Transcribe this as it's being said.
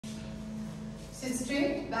Sit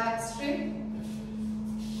straight, back straight.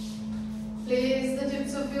 Place the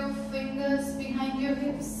tips of your fingers behind your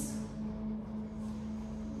hips.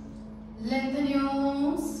 Lengthen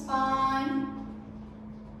your spine.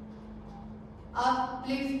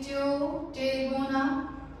 Uplift your tailbone up.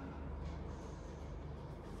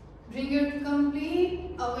 Bring your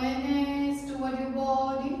complete awareness toward your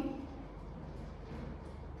body.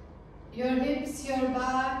 Your hips, your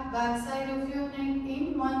back side of your neck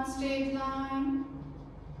in one straight line.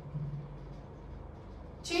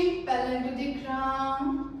 Chin parallel to the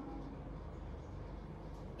ground.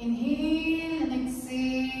 Inhale and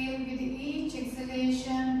exhale. With each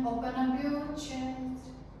exhalation, open up your chest.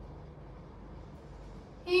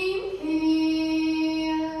 Inhale.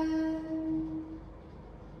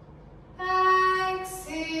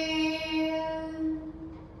 Exhale.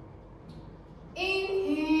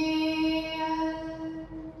 Inhale.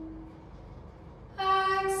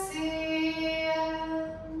 Exhale.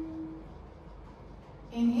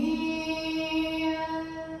 Inhale.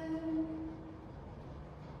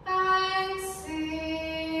 Exhale.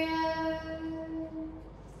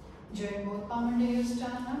 Join both palm into your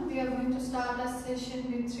sternum. We are going to start our session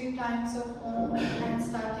with 3 times of Om and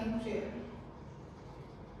starting prayer.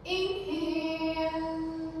 Inhale.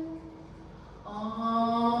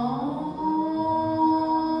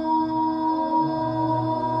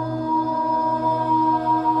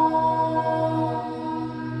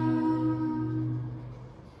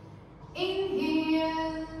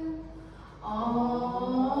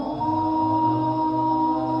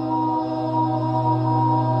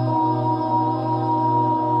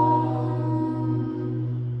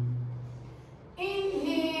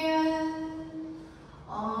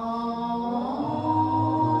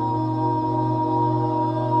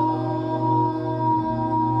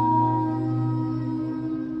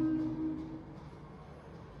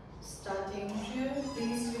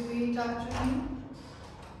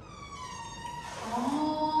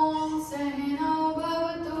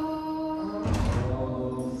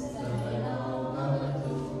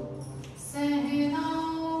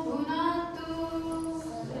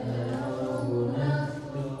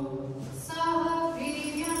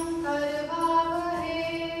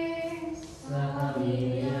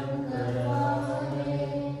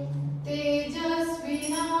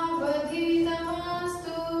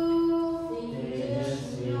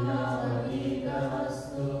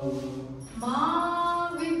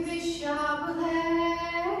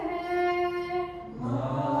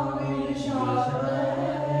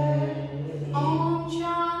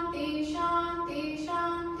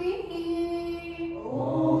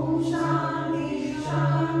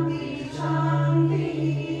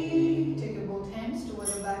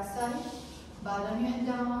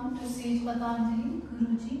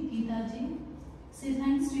 Say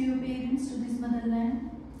thanks to your parents, to this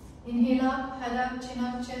motherland. Inhale up, head up, chin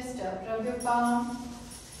up, chest up. Rub your palm,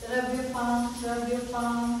 rub your palm, rub your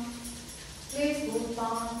palm. Place both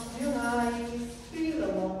palms on your eyes. Feel the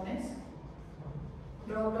warmness.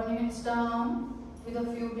 Drop down your hands down. With a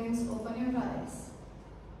few blinks, open your eyes.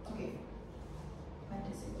 Okay.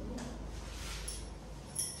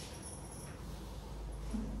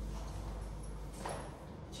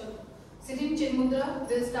 Sit in Chin Mudra.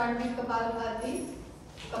 We'll start with Kapalabhati.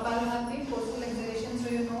 Kapalabhati, forceful exhalation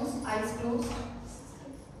through your nose, eyes closed.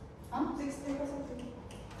 हाँ? 6 कर सकते हैं?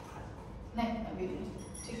 नहीं, अभी नहीं.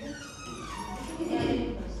 ठीक है?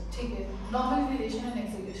 ठीक है. Normal inhalation and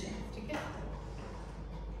exhalation. ठीक है?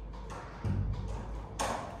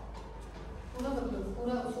 पूरा बदलो,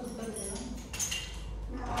 पूरा उसको ऊपर देना.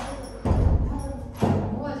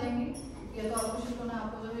 वो आ जाएंगे. या तो आपको शिफ्ट होना,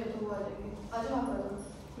 आपको जो है तो वो आ जाएंगे. आ जाओ आप करो.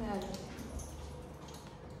 मैं आ जाऊँ.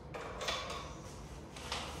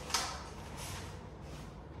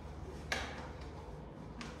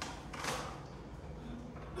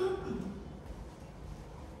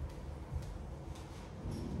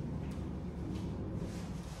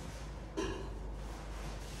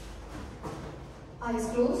 Eyes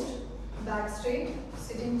closed, back straight,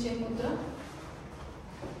 sit in Chin Mudra.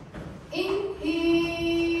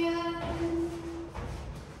 Inhale,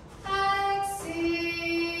 exhale,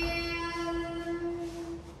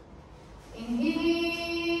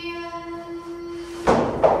 inhale,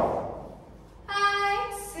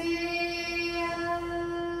 exhale,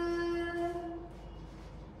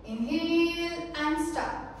 inhale and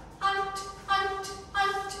start.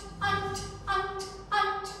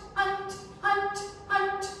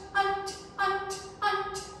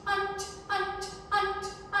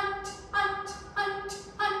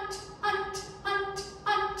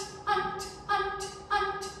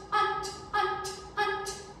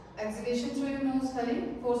 Exhalation through your nose, Hari.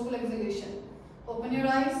 Forceful exhalation.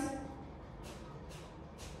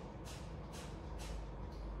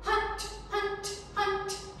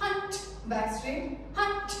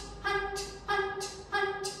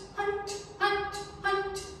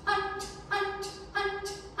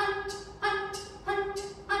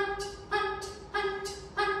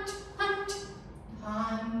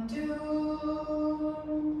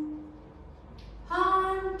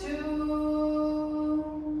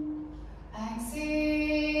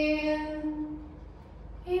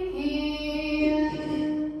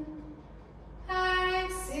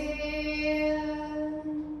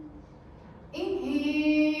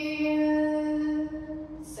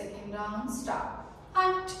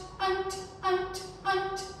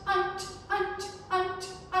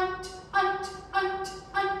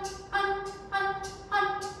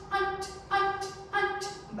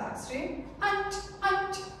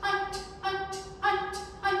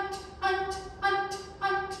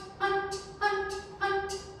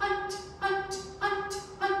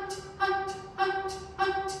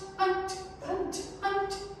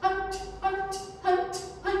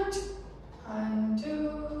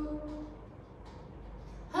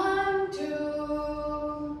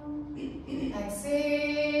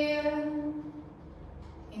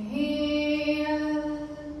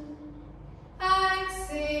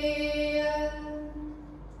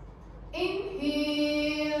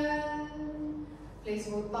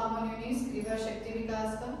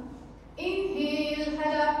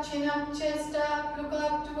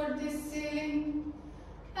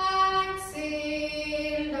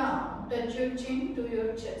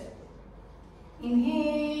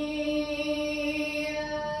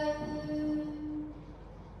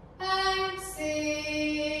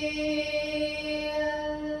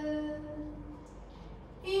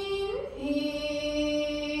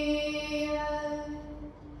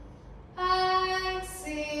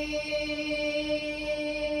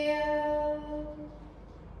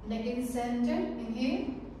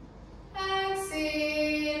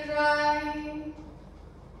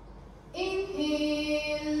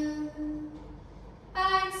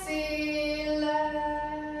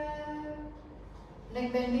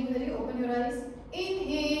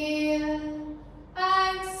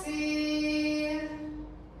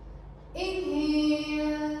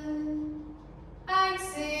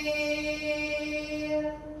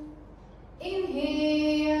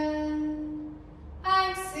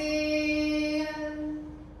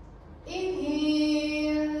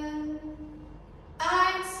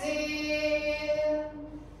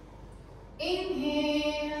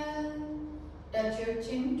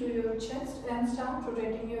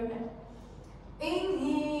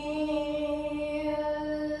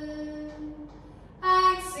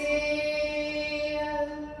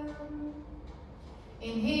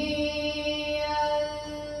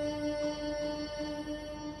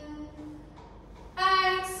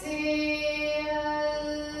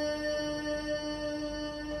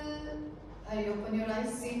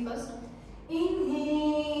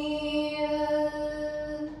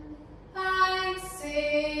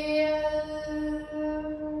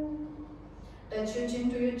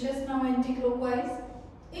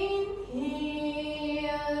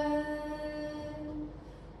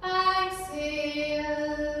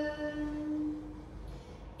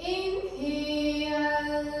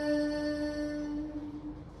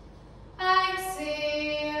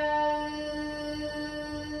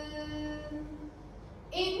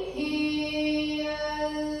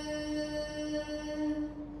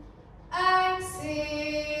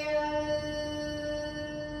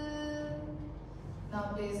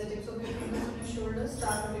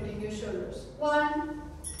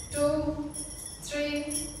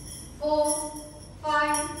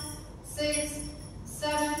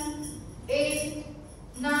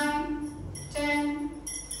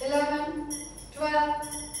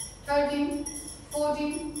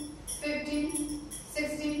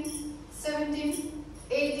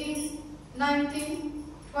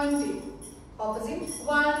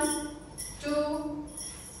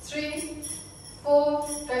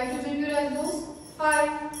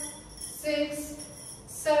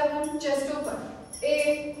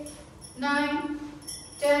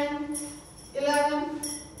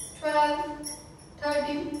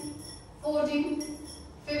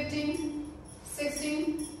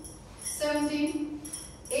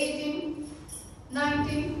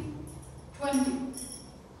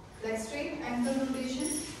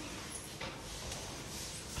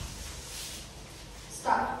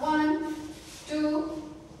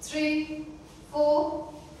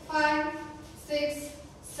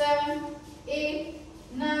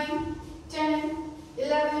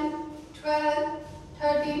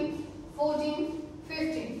 14,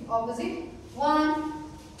 15. Opposite. 1,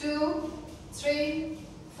 2, 3,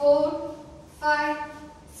 4, 5,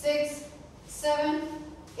 6, 7,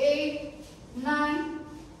 8, 9,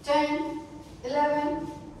 10, 11,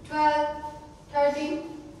 12, 13,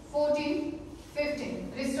 14,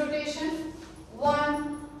 15. Wrist rotation.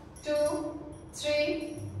 1, 2,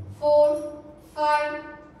 3, 4, 5,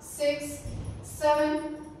 6,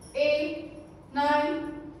 7, 8,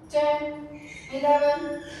 9, 10,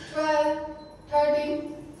 11, 12,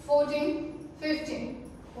 13, 14, 15.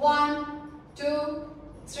 1, 2,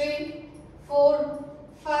 3, 4,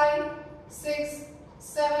 5, 6,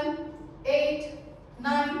 7, 8,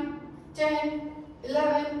 9, 10,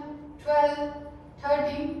 11, 12,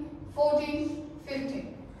 13, 14, 15.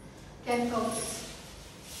 Can focus.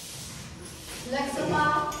 Legs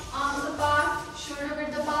apart, arms apart, shoulder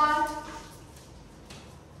width apart.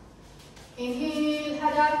 Inhale,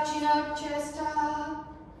 head up, chin up, chest up.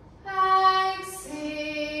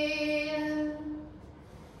 Exhale.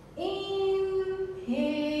 Inhale.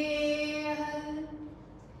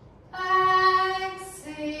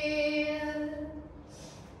 Exhale.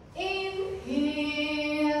 Inhale.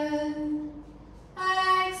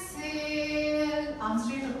 Exhale. Arms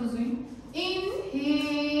straight रखो जुई. Inhale.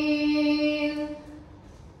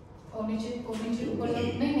 और नीचे ऊपर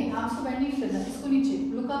नहीं arms को bend नहीं करना, इसको नीचे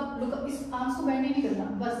लुक अप, इस आर्म्स को बेंड नहीं करना,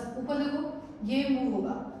 बस ऊपर देखो, ये मूव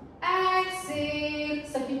होगा. एक्सेल,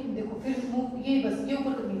 सेकंड देखो, फिर मूव, ये बस ये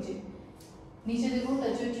ऊपर कर नीचे देखो,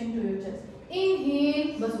 touch your chin to your chest. Inhale,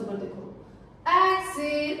 बस ऊपर देखो.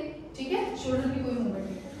 एक्सेल, ठीक है, शोल्डर की कोई मूवमेंट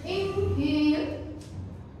नहीं. Inhale,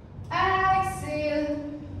 Excel,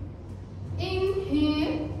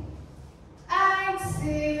 inhale,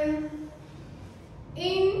 Excel,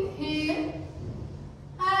 inhale,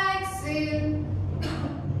 exhale,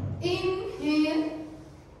 inhale,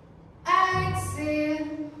 exhale,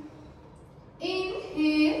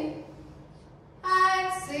 inhale,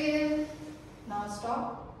 exhale. Now stop.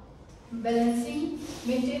 Balancing.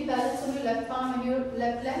 Maintain balance on your left palm and your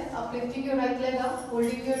left leg. Uplifting your right leg up,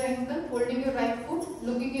 holding your ankle, holding your right foot,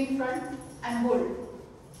 looking in front and hold.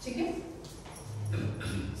 ठीक है?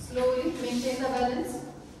 Slowly maintain the balance.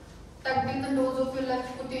 Tuck in the toes of your left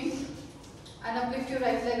foot in and uplift your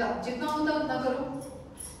right leg up. जितना होता है उतना करो.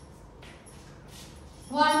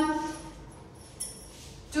 1,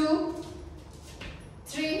 2,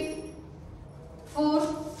 3, 4,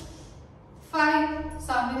 5.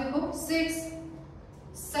 सामने देखो. 6,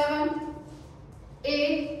 7,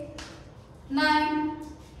 8, 9,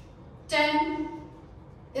 10,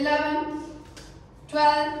 11,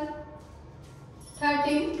 12,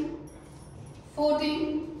 13,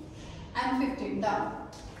 14. And 15 down.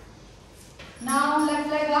 Now left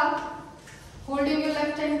leg up, holding your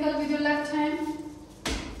left ankle with your left hand.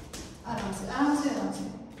 आराम से.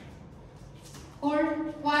 Hold.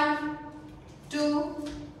 1, 2,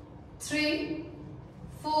 3,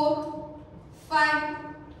 4, 5,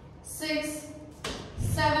 6,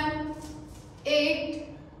 7, 8,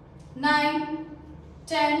 9,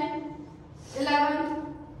 10, 11,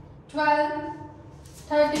 12,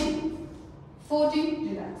 13, 14.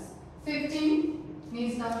 Relax. 15,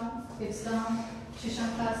 knees down, hips down,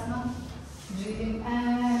 Shishankasana. Breathing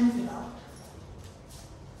and without.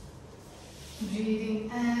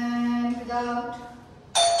 Breathing and without.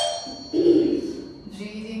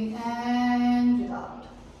 Breathing and without.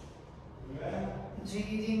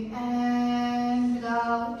 Breathing and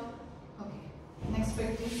without. Okay. Next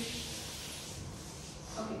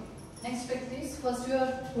practice. First you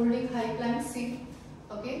are holding high plank. Sit.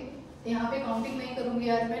 Okay. यहाँ पे counting नहीं करूंगी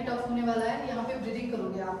आज मैं, tough होने वाला है. यहाँ पे ब्रीदिंग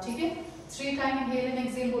करोगे आप, ठीक है. 3 टाइम इनहेल एंड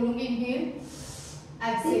एक्सहेल बोलूंगी. Inhale,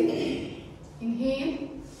 exhale, inhale,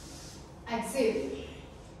 exhale,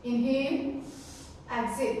 inhale,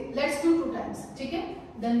 exhale. Let's do 2 times, ठीक है.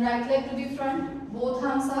 Then right leg to the front, both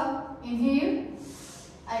hands up. Inhale,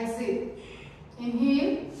 exhale, inhale,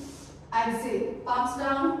 exhale, palms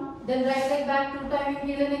down. Then right leg back 2 time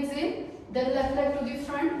inhale and exhale. Then left leg to the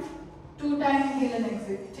front, 2 time inhale and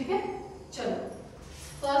exhale, ठीक है. चलो,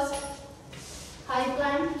 first high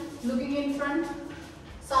Planck, looking in front.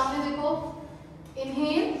 सामने देखो.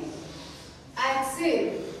 Inhale, exhale,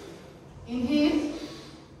 inhale,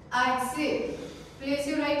 exhale. Place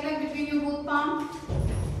your right leg between your both palm.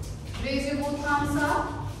 Raise your both arms up.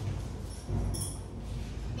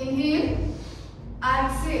 Inhale,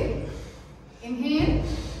 exhale, inhale,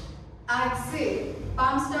 exhale.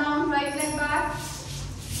 Palms down, right leg back.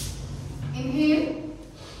 Inhale,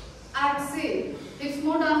 exhale. Hips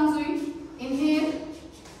more down, Zui. Inhale,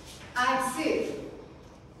 exhale,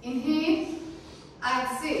 inhale,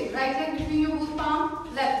 exhale. Right leg between your both palm,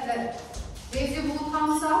 left. Raise your both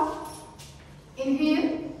arms up. inhale,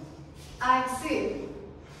 exhale,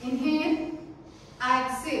 inhale,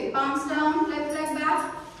 exhale, palms down, left leg back,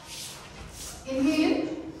 inhale,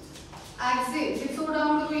 exhale, hips go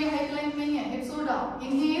down करो, ये hip line नहीं है, hips go down,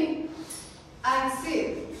 inhale,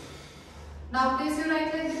 exhale. Now place your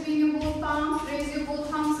right leg between your both palms, raise your both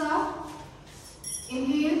thumbs up,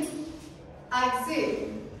 inhale, exhale,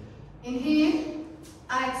 inhale,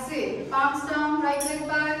 exhale, palms down, right leg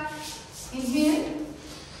back, inhale,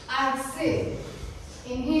 exhale,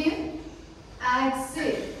 inhale,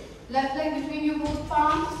 exhale, left leg between your both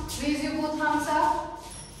palms, raise your both thumbs up,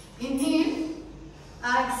 inhale,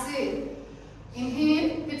 exhale,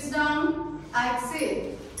 inhale, hips down,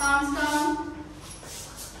 exhale, palms down,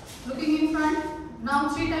 looking in front. Now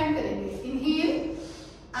 3 times करेंगे, inhale,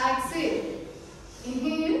 exhale,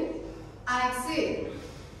 inhale, exhale,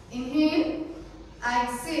 inhale,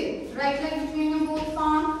 exhale, right leg between your both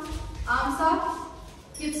palms, arms up,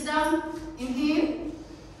 hips down, inhale,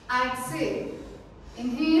 exhale,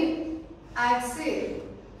 inhale, exhale,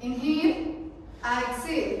 inhale,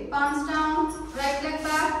 exhale, palms down, right leg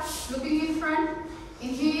back, looking in front,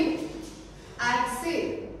 inhale,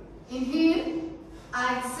 exhale, inhale,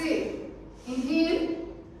 exhale, inhale,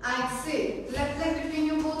 exhale, left leg between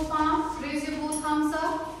your both palms, raise your both thumbs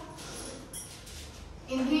up,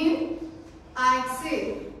 inhale,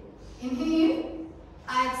 exhale, inhale,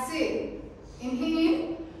 exhale,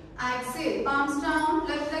 inhale, exhale, palms down,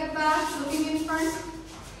 left leg back, looking in front,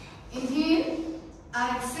 inhale,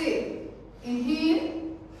 exhale, inhale,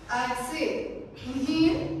 exhale,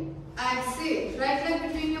 inhale, exhale, right leg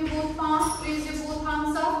between your both palms, raise your both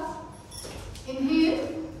thumbs up, inhale,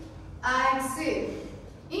 exhale,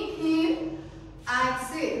 inhale,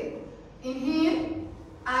 exhale, inhale,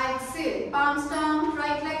 exhale, palms down,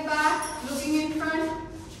 right leg back, looking in front,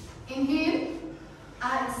 inhale,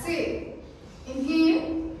 exhale, inhale,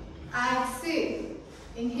 exhale,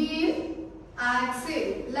 inhale,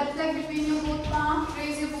 exhale, left leg between your both palms,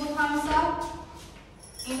 raise your both thumbs up,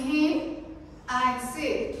 inhale,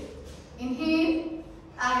 exhale, inhale,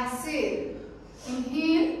 exhale,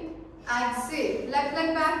 inhale, exhale, left leg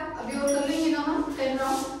back, अभी और कर लेंगे ना हम 10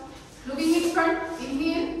 round, looking in front,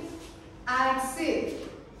 inhale, exhale,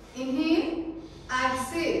 inhale,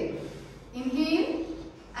 exhale, inhale,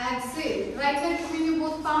 exhale, right leg between your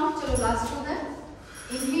both palms, चलो last हो गया,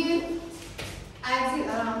 inhale, exhale,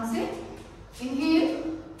 आराम से, inhale,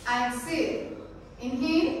 exhale,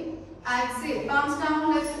 inhale, exhale, palms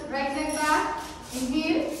down, left, right leg back,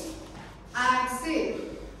 inhale, exhale,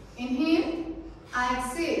 inhale,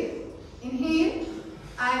 exhale, inhale,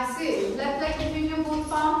 exhale, left leg between your both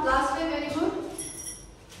palms, last leg, very good,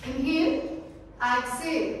 inhale,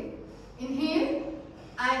 exhale, inhale,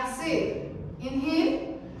 exhale,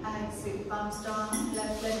 inhale, exhale, palms down,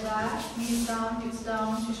 left leg back, knees down, hips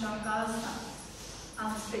down, Shishankasana,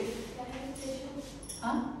 arms straight.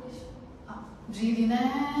 Breathe in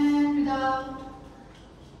and breathe out.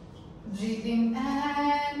 Breathe in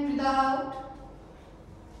and breathe out.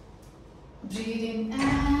 Breathe in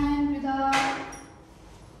and breathe out.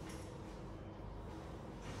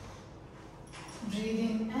 Breathe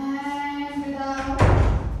in and breathe out.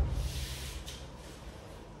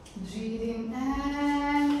 Breathe in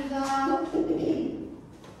and breathe out.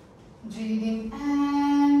 Breathe in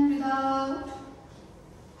and breathe out.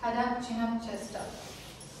 Head up, chin up, chest up.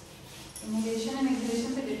 Inhalation and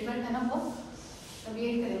exhalation से different है ना बहुत, तभी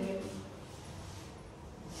यही करेंगे,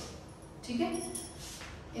 ठीक है?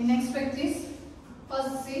 In next practice,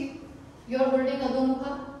 first see, you are holding Adho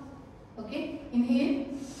Mukha, okay? Inhale,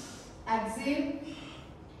 exhale,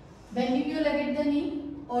 bending your leg at the knee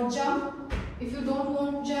or jump. If you don't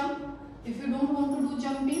want to jump, if you don't want to do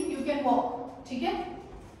jumping, you can walk, ठीक है?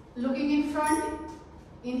 Looking in front,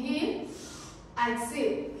 inhale,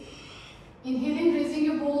 exhale. Inhaling, raising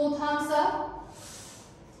your both arms up.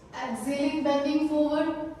 Exhaling, bending forward.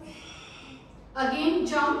 Again,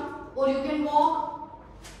 jump or you can walk.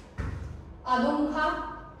 Adho Mukha.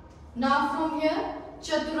 Now from here,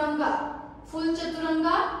 Chaturanga. Full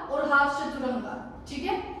Chaturanga or half Chaturanga. ठीक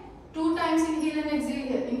है? 2 times inhale and exhale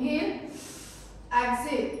here. Inhale,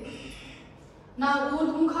 exhale. Now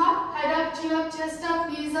Urdhva Mukha. Head up, chin up, chest up,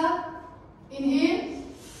 knees up. Inhale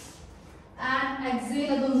and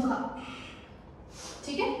exhale Adho Mukha.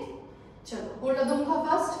 ठीक है, चलो hold Adho Mukha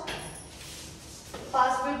first,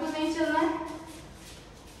 fast बिल्कुल नहीं चलना है,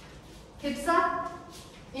 हिप्स up,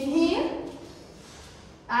 inhale,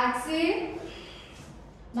 exhale,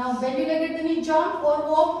 now bend your leg at the knee, jump और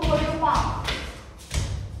walk toward your palm,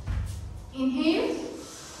 inhale,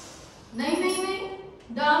 नहीं,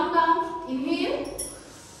 down down, inhale,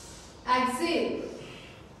 exhale,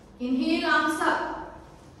 inhale, arms up,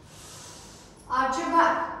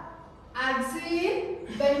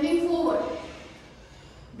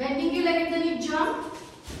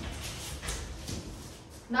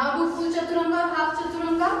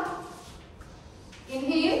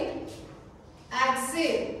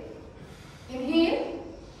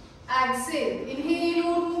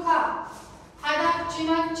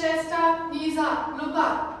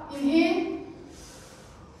 Inhale.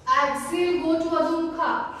 Exhale, go to Adho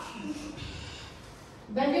Mukha.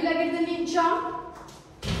 Bend your leg at the knee, jump.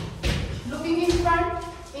 Looking in front.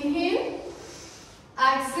 Inhale.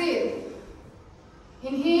 Exhale.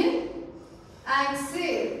 Inhale.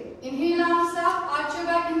 Exhale. Inhale, arms up. Arch your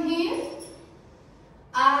back. Inhale.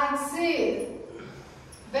 Exhale.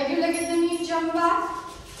 Bend your leg at the knee, jump back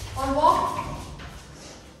or walk.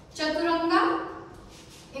 Chaturanga.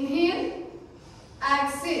 Inhale.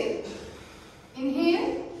 Exhale.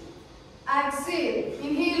 Inhale. Exhale.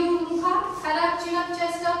 Inhale, Urdhva Mukha. Head up, chin up,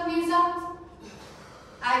 chest up, knees up.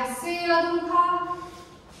 Exhale, Adho Mukha.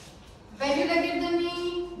 Bend your leg at the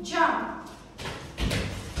knee, jump.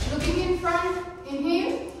 Looking in front.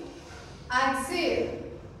 Inhale. Exhale.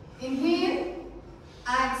 Inhale.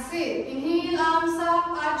 Exhale. Inhale, arms up,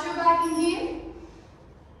 arch your back. Inhale.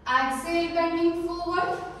 Exhale, bending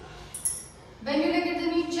forward. Bend your leg at the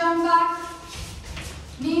knee, jump back.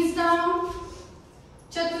 Knees down.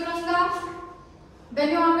 Chaturanga.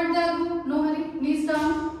 Bend your arm at the elbow. No hurry. Knees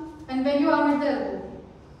down. And bend your arm at the elbow.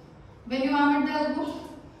 Bend your arm at the elbow.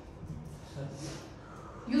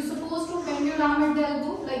 You're supposed to bend your arm at the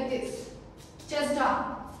elbow like this. Chest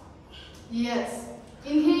down. Yes.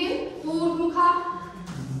 Inhale, Urdhva Mukha.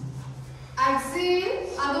 Exhale,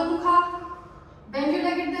 Adho Mukha. Bend your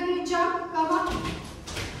leg at the knee, jump, come up.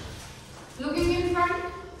 Looking in front.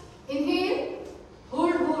 Inhale,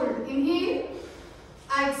 hold, hold. Inhale,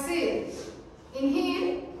 exhale.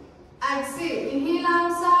 Inhale, exhale. Inhale,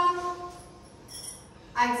 arms up.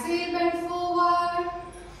 Exhale, bend forward.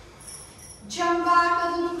 Jump back,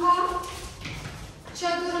 Adho Mukha.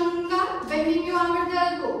 Chaturanga, bending your arm at the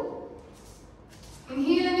elbow.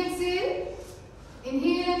 Inhale and exhale.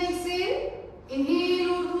 Inhale and exhale. Inhale,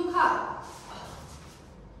 Urdhva Mukha.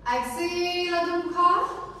 Exhale, Adho Mukha.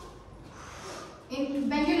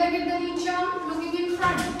 Bend your leg at the knee, jump, looking in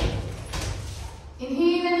front.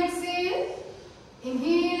 Inhale and exhale.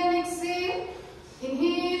 Inhale and exhale.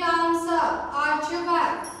 Inhale, arms up, arch your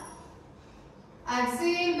back.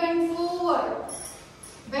 Exhale, bend forward.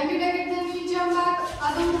 Bend your leg at the knee, jump back,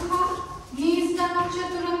 Adho Mukha. Knees down,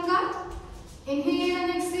 Chaturanga. Inhale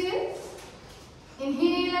and exhale.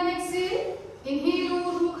 Inhale and exhale. Inhale,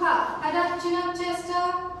 Urdhva Mukha. Head up, chin up, chest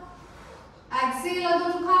up. Exhale, Adho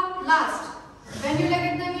Mukha. Last. Bend your leg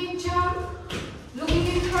at the knee, jump. Looking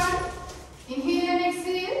in front. Inhale and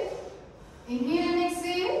exhale. Inhale and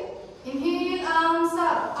exhale. Inhale, arms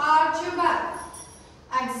up. Arch your back.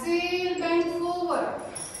 Exhale, bend forward.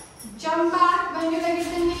 Jump back. Bend your leg at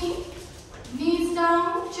the knee. Knees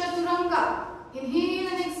down. Chaturanga. Inhale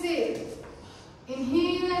and exhale.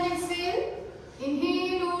 Inhale and exhale.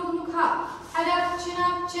 Inhale, Urdhva Mukha. Head up, chin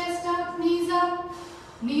up, chest up, knees up.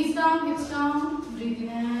 Knees down, hips down. Breathe in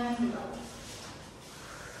and breathe out.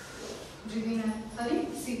 Breathe in and sorry.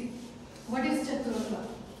 See, what is Chaturanga?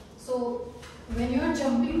 So when you are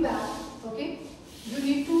jumping back, okay, you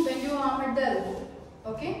need to bend your arm at the elbow.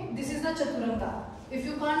 Okay, this is the Chaturanga. If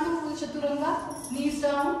you can't do full Chaturanga, knees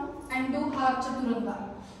down and do half Chaturanga.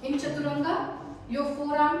 In Chaturanga, your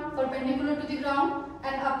forearm perpendicular to the ground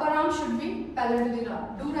and upper arm should be parallel to the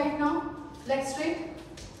ground. Do right now. Leg straight.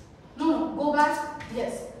 No, go back.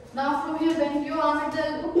 Yes. Now from here, bend your arm at the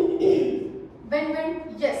elbow. Bend,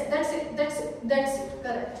 bend. Yes, that's it. That's it. That's it.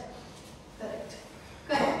 Correct. Correct.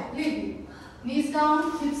 Correct. Leave. Knees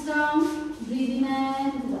down, hips down. Breathe in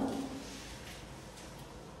and breathe out.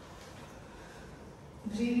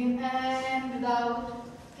 Breathe in and breathe out.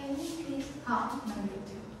 Can you please? हाँ, मैं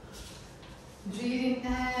लेती हूँ. Breathe in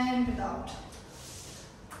and breathe out.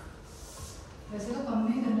 वैसे तो कम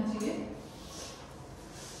नहीं करना चाहिए.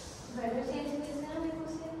 Weather change हुई ना मेरे को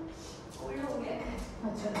से कोल्ड हो गया है.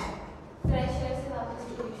 अच्छा. फ्रेश एयर से वापस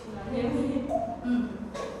पोल्यूशन आ गया.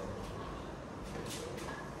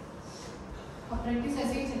 और प्रैक्टिस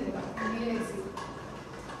ऐसे ही चलेगा. ये ऐसे.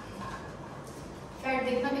 फैट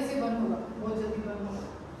देखना कैसे बर्न होगा. बहुत जल्दी बर्न होगा.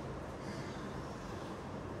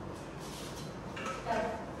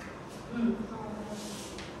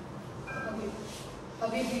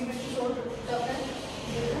 अभी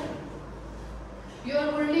you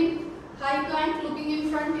are holding high plank, looking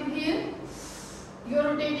in front. Inhale. You are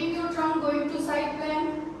rotating your trunk, going to side plank.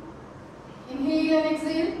 Inhale and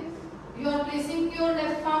exhale. You are placing your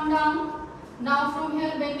left palm down. Now from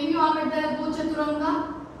here, bending your arm at the elbow,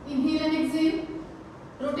 Chaturanga. Inhale and exhale.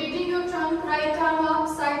 Rotating your trunk, right arm up,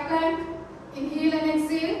 side plank. Inhale and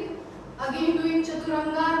exhale. Again doing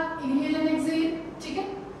Chaturanga. Inhale and exhale. ठीक है?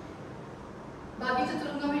 बाकी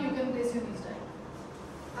चतुरंगा में you can place your knees down.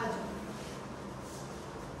 आ जाओ.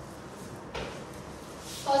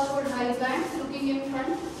 First hold high plank, looking in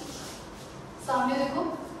front. सामने देखो.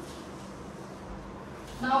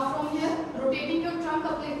 Now from here, rotating your trunk,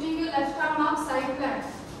 uplifting your left arm up, side plank.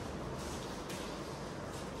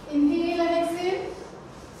 Inhale and exhale.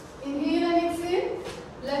 Inhale and exhale.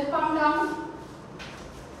 Left palm down.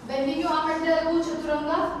 Bending your arm at the elbow,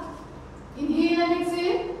 chaturanga. Inhale and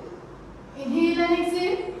exhale. Inhale and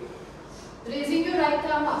exhale. Raising your right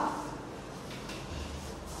arm up.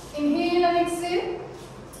 Inhale and exhale.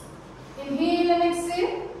 Inhale and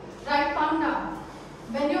exhale. Right palm down.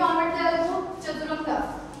 Bend your arm at the elbow, chaturanga.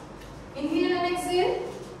 Inhale and exhale.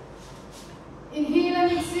 Inhale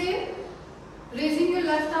and exhale. Raising your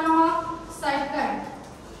left arm up, side plank.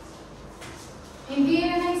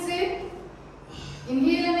 Inhale and exhale.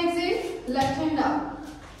 Inhale and exhale. Left hand down.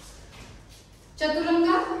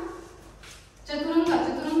 Chaturanga. Chaturanga.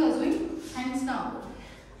 Chaturanga. Swing. Hands down.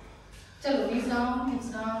 Chalo. Knees down. Hips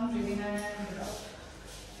down. Breathing in and breathe out.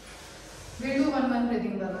 We'll do one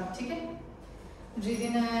breathing wala. ठीक है? Breathe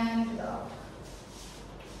in and breathe out.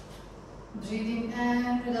 Breathe in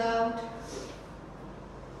and breathe out.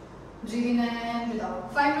 Breathe in and breathe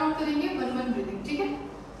out. 5 round करेंगे, one breathing, ठीक है?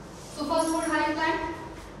 So first hold high plank.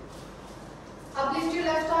 Uplift your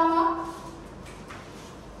left arm up.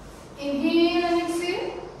 Inhale and exhale.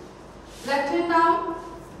 Left hand down.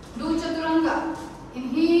 Do chaturanga.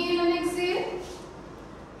 Inhale and exhale.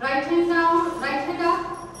 Right hand down. Right hand up.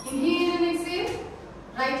 Inhale and exhale.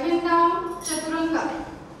 Right hand down. Chaturanga.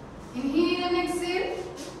 Inhale and exhale.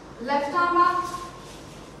 Left arm up.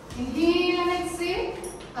 Inhale and exhale.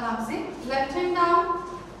 आराम से. Left hand down.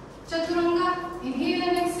 Chaturanga. Inhale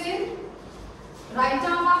and exhale. Right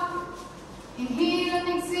arm up. Inhale and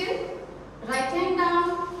exhale. Right hand down.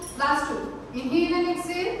 Last two. Inhale and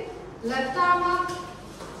exhale. Left arm up.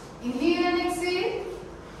 Inhale and exhale.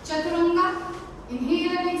 Chaturanga.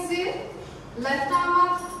 Inhale and exhale. Left arm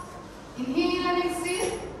up. Inhale and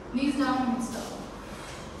exhale. Knees down, knees down.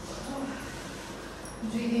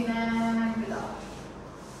 Breathe in and breathe out.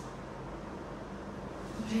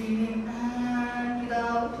 Breathe in and breathe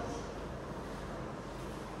out.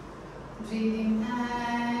 Breathe in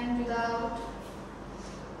and breathe out.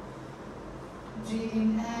 Breathe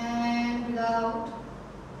in and breathe out.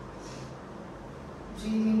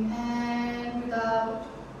 Breathe in and breathe out.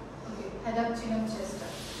 Okay, head up, chin up, chest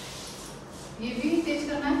up. ये भी तेज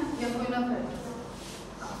करना है या कोई ना करे?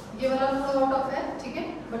 ये वाला थोड़ा आउट ऑफ है, ठीक है?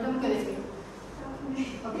 बट हम करेंगे.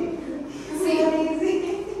 Okay.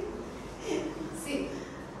 See.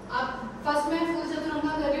 आप फर्स्ट में फुल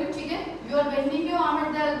चतुरंगा कर रही हूँ, ठीक है? You are bending your arm at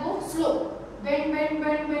the elbow, slow. Bend, bend,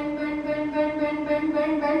 bend, bend, bend, bend, bend, bend, bend,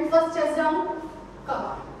 bend, bend. First chest down,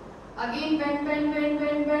 cover. Again bend, bend, bend,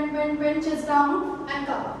 bend, bend, bend, bend, chest down and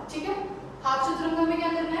cover. ठीक है? Half Chaturanga में क्या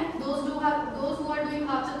करना है? Those who are doing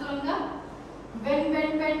half Chaturanga, bend,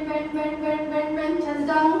 bend, bend, bend, bend, bend, bend, bend, chest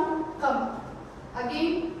down, cover.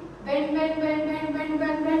 Again bend, bend, bend, bend, bend,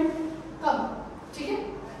 bend, bend, cover. ठीक है?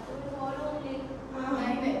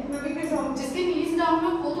 मैं भी कर रहा हूँ. जिसके knees down में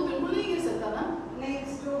वो तो बिल्कुल नहीं गिर सकता ना? नहीं,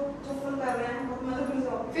 जो फुल कर रहे हैं वो मतलब गिर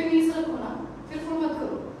जाओगे. फिर knees रखो ना, फिर full मत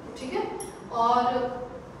करो, ठीक है? और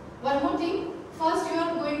one more thing, first you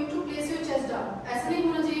are going to place your chest down. ऐसा नहीं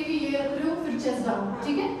होना चाहिए कि ये रख रहे हो फिर chest down,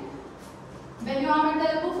 ठीक है? When you arm at the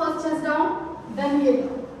elbow, first chest down, then ये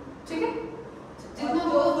करो, ठीक है? जितना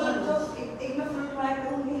हो तो एक मैं फुल ट्राई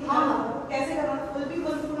करूँगी. हाँ. कैसे करना? फुल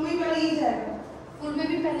में पहले ही जाएगा. फुल में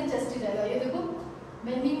भी पहले चेस्ट ही जाएगा. ये देखो,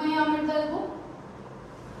 bending my arm at the elbow,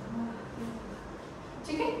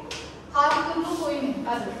 ठीक है? हाथ कर लो, कोई नहीं,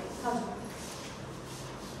 आ जाओ.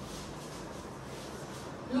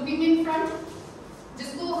 Looking in front.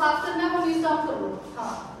 जिसको हाथ करना है वो नीज डाउन कर लो.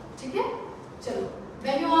 हाँ, ठीक है? चलो.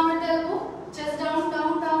 Bend your arm at the elbow, chest down,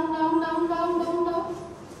 down, down, down, down, down, down, down.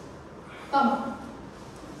 Come.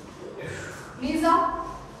 Knees up.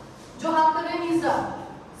 जो हाथ कर रहे हैं नीज डाउन.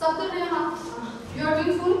 सब कर रहे हैं हाथ. You are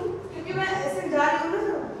doing full. क्योंकि मैं ऐसे जा रही हूँ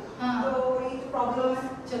ना, हाँ. तो ये प्रॉब्लम है.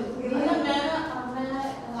 चलो. मैं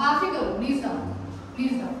हाथ ही करो. नीज डाउन,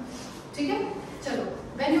 नीज डाउन. ठीक है? चलो.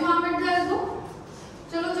 Bend your arm at the elbow.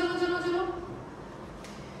 चलो चलो चलो चलो.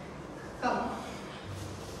 कम.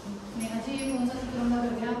 नेहा जी, ये कौन सा चतुरंगा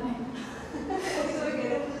कर दिया आपने?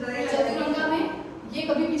 चतुरंगा में ये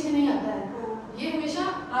कभी पीछे नहीं आता है. ये हमेशा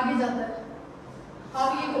आगे जाता है.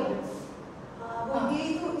 आप ये कर रहे हो.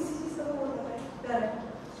 यही तो इसी चीज का बोल रहा है. डर है.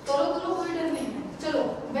 करो करो, कोई डर नहीं है. चलो.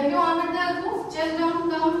 Bend your arm at the elbow. Chest down,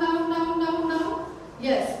 down, down, down, down, down.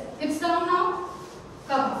 Yes. हिप्स down now.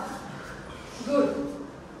 Come. Good.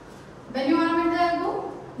 Bend your arm at the elbow.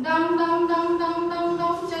 Down, down, down, down, down,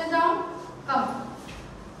 down, chest down, come.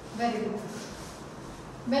 Very good.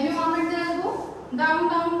 Bend your arm at the elbow. Down,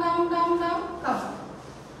 down, down, down, down, come.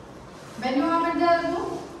 Bend your arm at the elbow.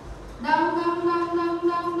 Down, down, down, down,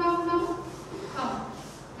 down, down, down, come.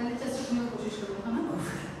 पहले chest रखने की कोशिश करो, है ना?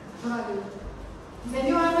 थोड़ा आगे। When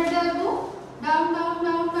you arm at the elbow, down, down,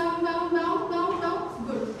 down, down, down, down, down, down.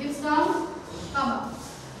 Good. Hips down. Come up.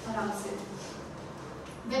 आराम से.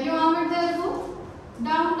 When you arm at the elbow,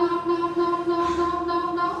 down, down, down, down, down, down, down,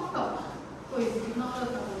 down. Come. कोई इतना और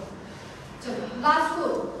रखो. चलो. Last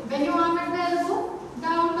four. When you arm at the elbow,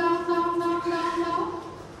 down, down, down, down, down, down.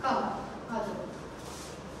 Come. आ जाओ.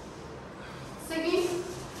 Second.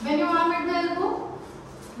 When you arm at the elbow,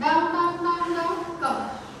 down, down, down, down. Come.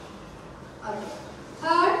 आ जाओ.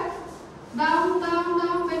 Third. Down, down,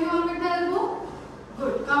 down. When you arm at the elbow.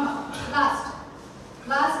 Good. Come up. Last.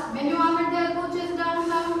 Last. When you arm at the elbow, chest down,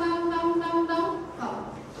 down, down, down, down, down. Come.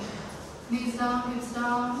 Knees down, hips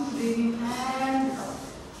down. Breathe in and out.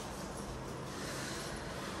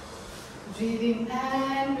 Breathe in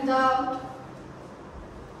and breathe out.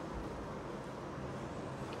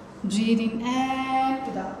 Breathe in and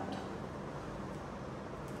breathe out.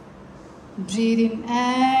 Breathe in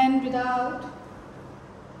and breathe out.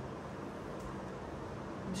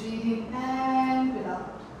 Breathe in and breathe out.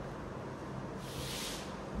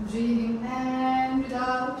 Breathe in and breathe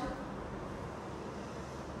out.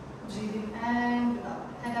 Breathe in and breathe out.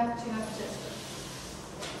 Head up, chin up, chest up.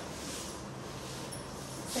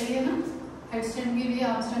 सही है ना? Head stand की भी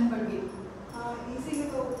arm stand पड़ गई. हाँ, इसी में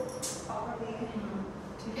तो पापा नहीं है.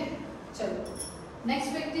 ठीक है, चलो. Next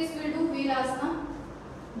practice we'll do Virasana.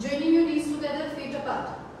 Joining your knees together, feet apart.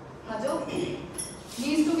 आ जाओ.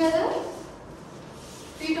 Knees together,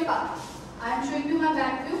 feet apart. I am showing you my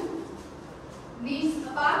back view. Knees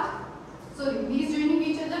apart. Sorry, knees joining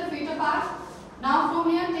each other, feet apart. Now from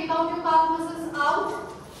here, take out your calf muscles out.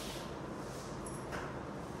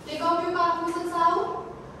 Take out your calf muscles out.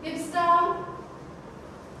 Hips down.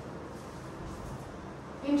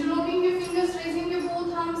 Interlocking your fingers, raising your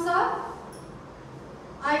both arms up.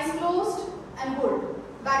 Eyes closed and hold.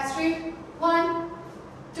 Back straight. 1,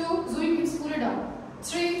 2. Zoom hips पूरे down.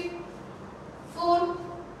 3, 4,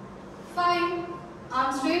 5.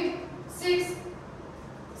 Arms straight. 6,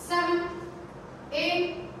 7,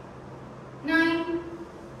 8, 9,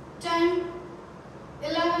 10,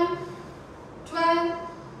 11, 12,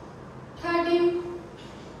 13,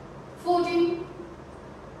 14,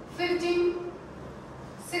 15,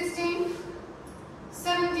 16,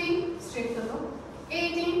 17, straight करो,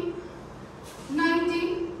 18,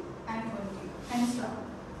 19 and 20. Hands down.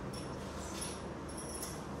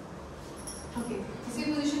 Okay, इसी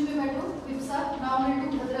position पे बैठो, hips up. Now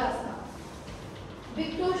we'll do Bhadrasana.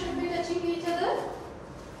 Big toes should be touching each other.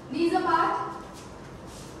 Knees apart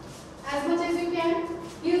as much as you can.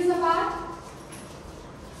 Heels apart.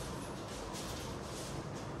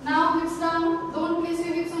 Now hips down. Don't place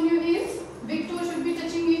your hips on your heels. Big toes should be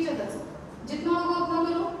touching each other. जितना होगा उतना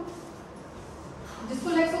करो. जिसको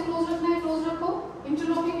legs को close रखना है close रखो.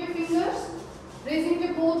 Interlocking your fingers. Raising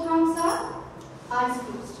your both arms up. Eyes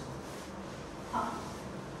closed. हाँ.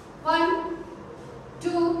 1,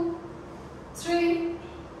 2, 3,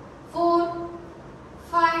 4,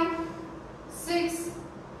 5, 6,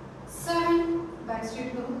 7. Back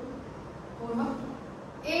straight करो. Over.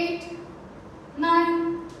 8, 9,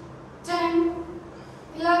 10,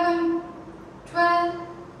 11, 12,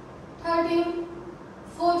 13,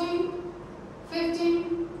 14,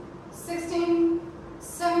 15, 16,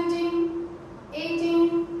 17,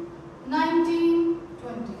 18, 19,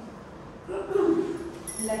 20.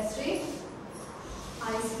 Legs straight.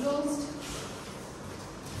 Eyes closed.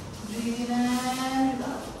 Breathe in and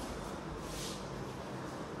out.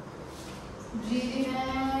 Breathe in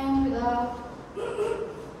and breathe out.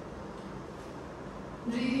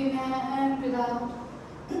 Breathe in and breathe out.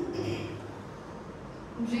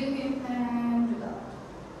 Breathe in and breathe out.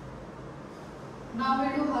 Now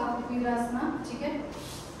we'll do half Virasana. ठीक है?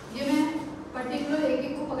 ये मैं particular एक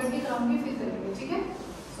को पकड़ के कराऊंगी फिर करेंगे. ठीक है?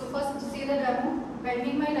 So first see the demo.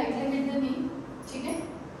 Bending my right leg at the knee. ठीक है?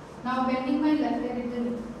 Now bending my left leg at the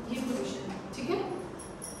knee. ये position है. ठीक है?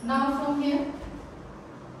 Now from here.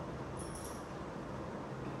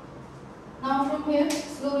 Now from here,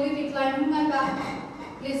 slowly reclining my back,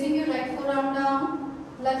 placing your right forearm down,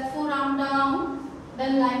 left forearm down,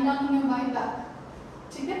 then lying down on your my back.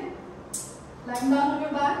 ठीक है? Lying down on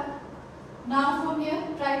your back. Now from here,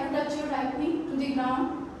 try to touch your right knee to the ground,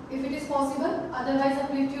 if it is possible. Otherwise,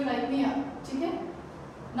 uplift your right knee up. ठीक है?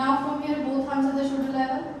 Now from here, both arms at the shoulder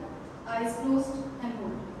level, eyes closed and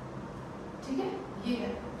hold. ठीक है? ये है.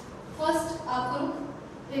 First आप करो.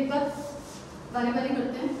 एक बार बारी बारी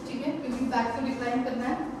करते हैं. ठीक है? क्योंकि बैक को रिक्लाइन करना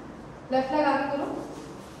है. लेफ्ट लेग आगे करो.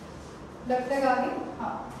 लेफ्ट लेग आगे.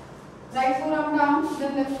 हाँ. Right four arm down,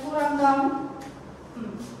 then left four arm down.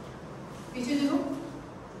 पीछे देखो.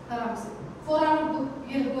 आराम से. फोर आर्म रख दो,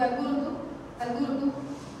 ये रख दो, एल्बो रख दो, एल्बो रख दो।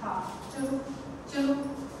 हाँ चलो चलो,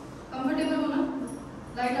 कंफर्टेबल हो ना?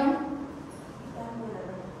 Light down.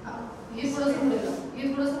 हाँ ये थोड़ा सा मुड़ेगा, ये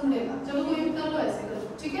थोड़ा सा मुड़ेगा। चलो कोई भी कर लो, ऐसे करो,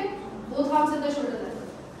 ठीक है? बोथ आर्म से द शोल्डर लेवल।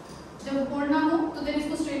 जब होल्ड ना हो तो देन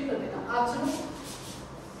इसको स्ट्रेट कर देना। आप चलो,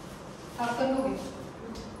 आप कर लोगे।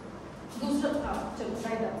 दूसरा, हाँ चलो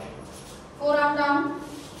write down, four arm down,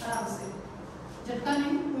 आराम से, झटका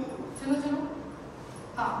नहीं। चलो चलो,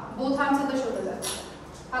 हाँ बोथ आर्म से द शोल्डर लेवल।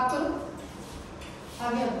 आप करो,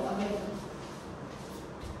 आगे आ जाओ, आगे आ जाओ।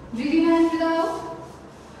 Breathe in and breathe out.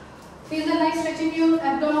 Feel the nice stretch in your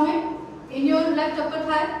abdomen, in your left upper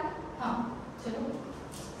thigh. हाँ चलो,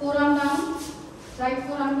 forearm down, right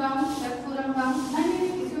forearm down, left forearm down. नहीं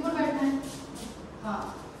इसके ऊपर बैठना है। हाँ,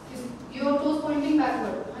 your toes pointing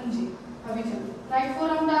backward. हाँ जी, अभी चलो, right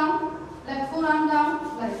forearm down, left forearm down,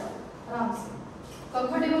 lie down. आराम से,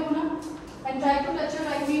 comfortable हो ना? And try to touch your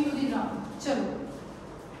right knee to the ground. चलो,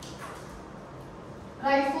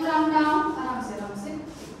 right forearm down, आराम से,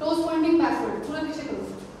 toes pointing backward, पूरा पीछे करो,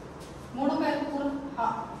 मोड़ो पैर को पूरा।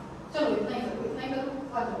 हाँ चलो, इतना ही करो,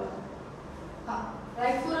 आ जाओ। हाँ,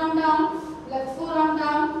 right forearm down, left forearm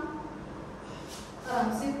down, आराम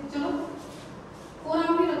से चलो।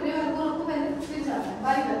 forearm भी रख रहे हो, elbow रखो पहले, फिर जाना है,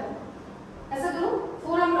 बारी बारी। ऐसा करो,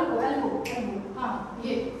 forearm रखो, elbow, हाँ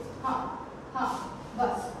ये, हाँ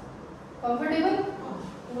बस, कंफर्टेबल,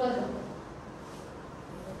 पूरा जाओ।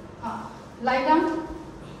 हाँ, lie down,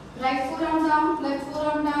 right forearm down, left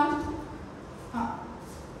forearm down.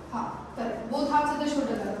 हाँ, correct. Both arms at the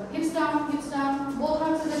shoulder level. Hips down. Both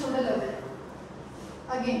arms at the shoulder level.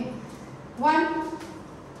 Again, 1,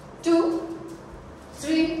 2,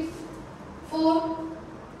 3, 4,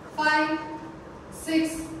 5,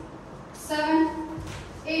 6, 7,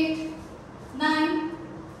 8, 9,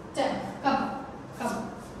 10. Come.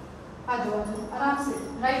 आ जाओ, आराम से।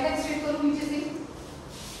 Right leg straight करो नीचे से।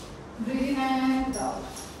 Breathe in and out.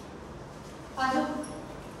 आ जाओ।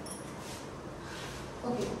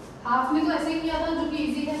 Okay, half में तो ऐसे ही किया था जो कि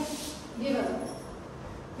इजी है, ये वाला,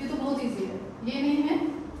 ये तो बहुत इजी है, ये नहीं है,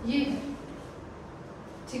 ये है,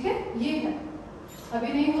 ठीक है? ये है,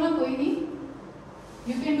 अभी नहीं हो रहा, कोई नहीं,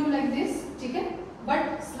 you can do like this, ठीक है? But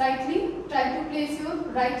slightly try to place your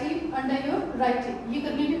right hip under your right hip, ये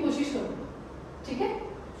करने की कोशिश करो, ठीक है?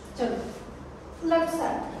 चलो, left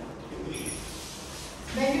side,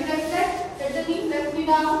 bend your right leg, set the knee, left knee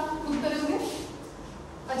down, खुद करोगे,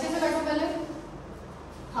 अच्छे से बैठो पहले,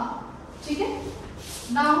 हाँ, ठीक है?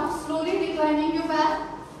 Now slowly reclining your back,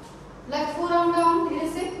 left forearm down, धीरे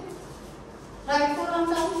से, right forearm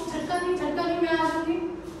down, झटका नहीं, मैं आ जाऊंगी,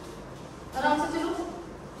 आराम से चलो,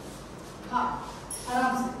 हाँ,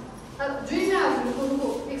 आराम से, जुई मैं आ जाऊंगी, रुको,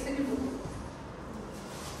 एक सेकंड रुको,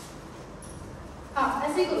 हाँ,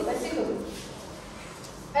 ऐसे ही करो, ऐसे ही करो,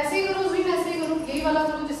 जुई ऐसे ही करो, यही वाला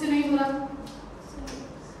करो जिससे नहीं हो रहा,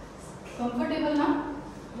 कंफर्टेबल ना?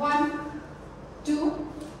 1, 2,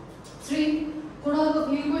 3, थोड़ा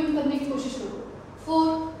हील को इन करने की कोशिश करो, 4,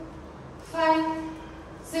 5,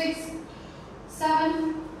 6, 7,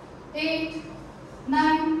 8,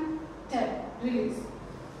 9, 10, release,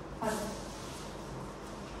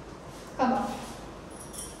 come on,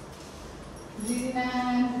 breathe in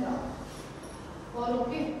and out, all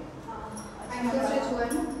okay? Ankle stretch हुआ है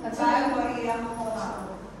ना? अच्छा है,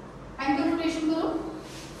 एंकल रोटेशन करो,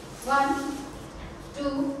 1,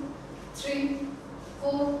 2, 3,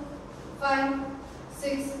 4, 5,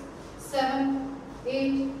 6, 7,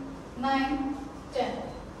 8, 9, 10.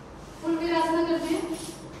 फुल वीरासना करते हैं,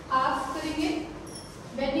 हाफ करेंगे,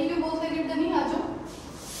 बेंडिंग के both leg at the knee, आ जाओ,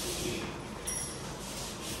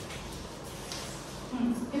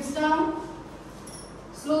 hips down,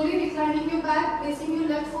 slowly reclining your back, placing your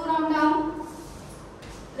left forearm down,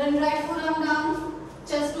 then right forearm down,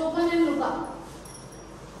 chest open and look up,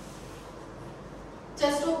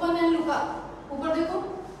 ऊपर देखो,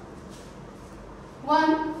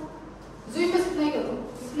 1, जुई बस इतना ही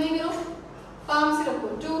करो, पाम से रखो,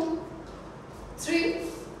 2, 3,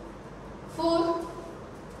 4,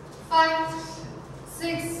 5,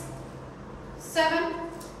 6, 7,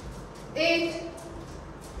 8,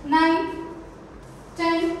 9,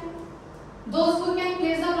 10. Those who can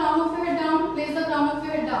place the crown of your head down, place the crown of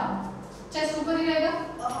your head down. Chest ऊपर ही रहेगा,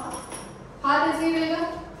 हाथ ऐसे ही रहेगा,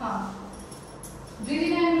 हाँ. Breathe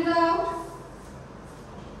in and breathe out.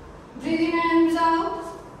 Breathe in and breathe out.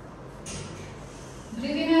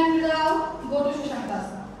 Breathe in and breathe out. Go to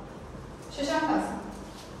Shashankasana.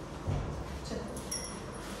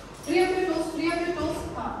 Free up your toes.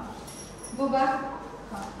 हाँ. Go back.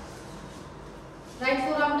 हाँ. Right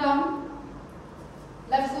forearm down.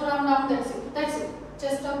 Left forearm down. That's it.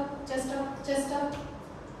 Chest up.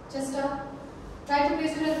 Try to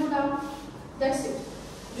place your elbow down. That's it.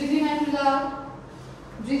 Breathe in and breathe out.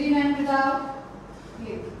 Breathe in and breathe out.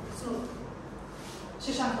 Lift. Slow.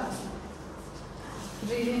 Shashankasana.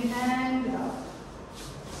 Breathe in and breathe out.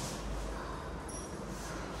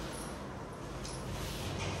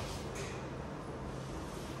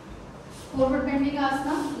 Forward bending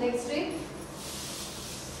asana. Legs straight.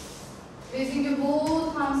 Raising your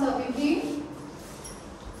both arms up. Inhale.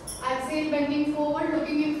 Exhale, bending forward,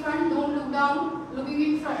 looking in front. Don't look down. Looking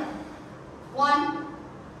in front. 1,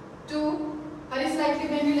 2. Hurry slightly,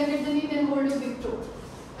 bend your leg at the knee, then hold your big toe.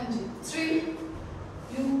 3.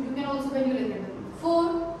 You can also bend your leg at the knee.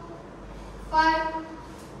 4, 5,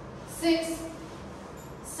 6,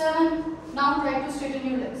 7. Now try to straighten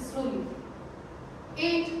your legs slowly.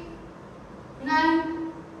 8,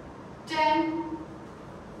 9, 10.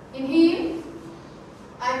 Inhale.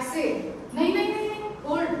 Exhale. Nahi.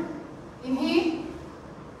 Hold. Inhale.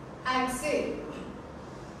 Exhale.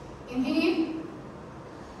 Inhale.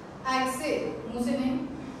 Exhale. मुंह से नहीं.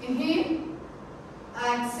 Inhale.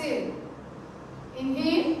 Exhale.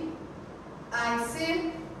 Inhale. Exhale.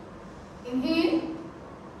 Inhale.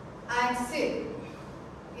 Exhale.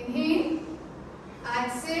 Inhale.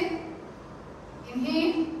 Exhale.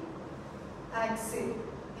 Inhale. Exhale.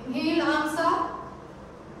 Inhale. Arms up.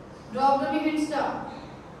 Drop down your hands down.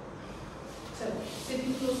 Chalo.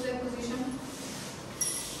 Sitting close leg position.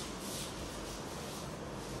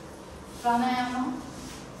 Pranayama.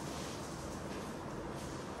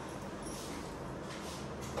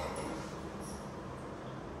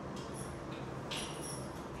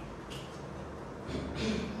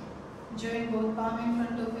 Join both palm in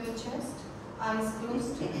front of your chest. Eyes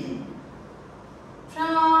closed.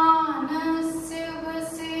 Pranasya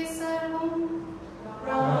vase sarvam.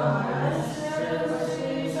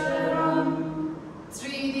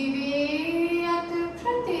 Tridiveyat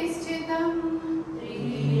pratishthitam.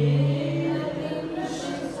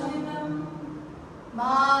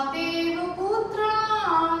 Mateva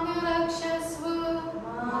putran rakshasva.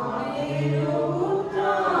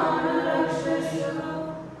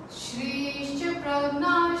 Shrishcha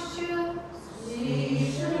pragnascha.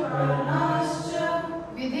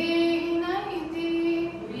 Videhina iti.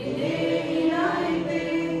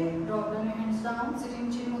 Drop down your hands down, sitting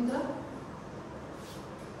chin mudra.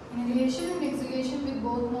 Inhalation and exhalation with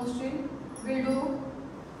both nostrils. We'll do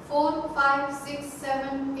 4, 5, 6,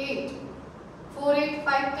 7, 8. 4, 8,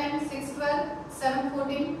 5, 10, 6, 12, 7,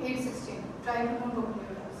 14, 8, 16. Try to don't open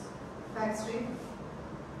your eyes. Back straight.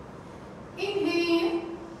 Inhale.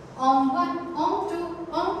 Om 1, Om 2,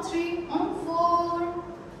 Om 3, Om 4.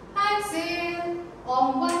 Exhale.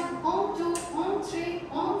 Om 1, Om 2, Om 3,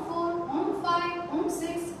 Om 4, Om 5, Om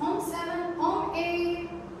 6, Om 7, Om 8.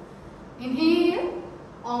 Inhale.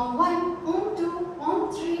 Om 1, Om 2, Om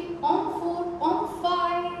 3, Om 4, Om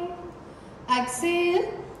 5. Exhale.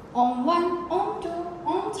 Om 1, Om 2,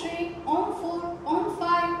 Om 3, Om 4, Om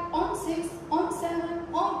 5, Om 6, Om 7,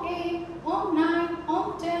 Om 8, Om 9, Om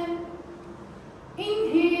 10.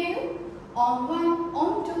 Inhale. Om 1,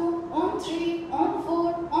 Om 2, Om 3, Om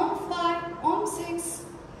 4, Om 5, Om 6.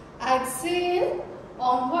 Exhale.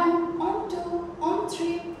 Om 1, Om 2, Om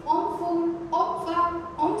 3, Om 4, Om 5,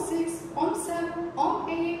 Om 6, Om 7, Om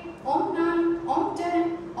 8, Om 9, Om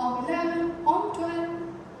 10, Om 11, Om 12.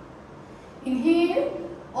 Inhale.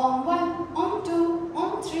 Om 1, Om 2,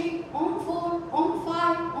 Om 3, Om 4, Om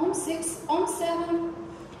 5, Om 6, Om 7.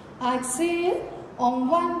 Exhale. Om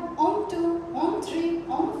 1, Om 2, Om 3,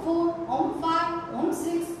 Om 4, Om 5, Om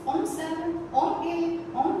 6, Om 7, Om 8,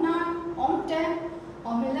 Om 9, Om 10,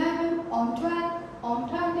 Om 11, Om 12, Om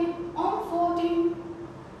 13, Om 14.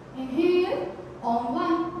 Inhale. Om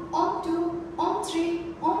 1, Om 2, Om 3,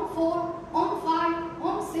 Om 4, Om 5,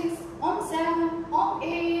 Om 6, Om 7, Om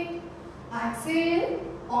 8. Exhale.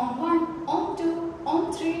 Om 1, Om 2, Om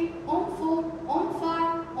 3, Om 4, Om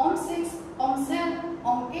 5, Om 6, Om 7,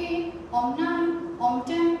 Om 8, Om 9, Om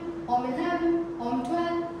 10, Om 11, Om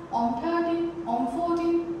 12, Om 13, Om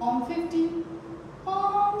 14, Om 15,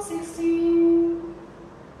 Om 16.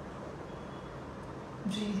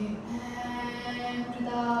 Breathe in and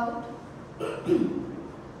breathe out.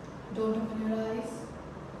 Don't open your eyes.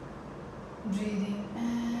 Breathe in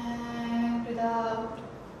and breathe out.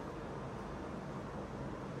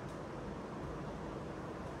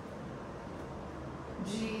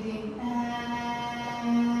 Breathe in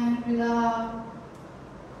and breathe out.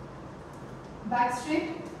 Back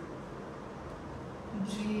straight.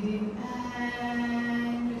 Breathe in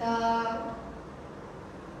and breathe out.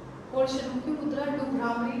 Hold Shanmukhi Mudra, do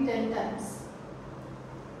Bhramari 10 times.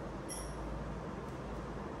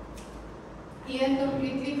 Ear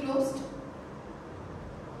completely closed.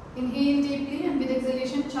 Inhale deeply and with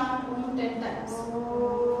exhalation chant Om 10 times.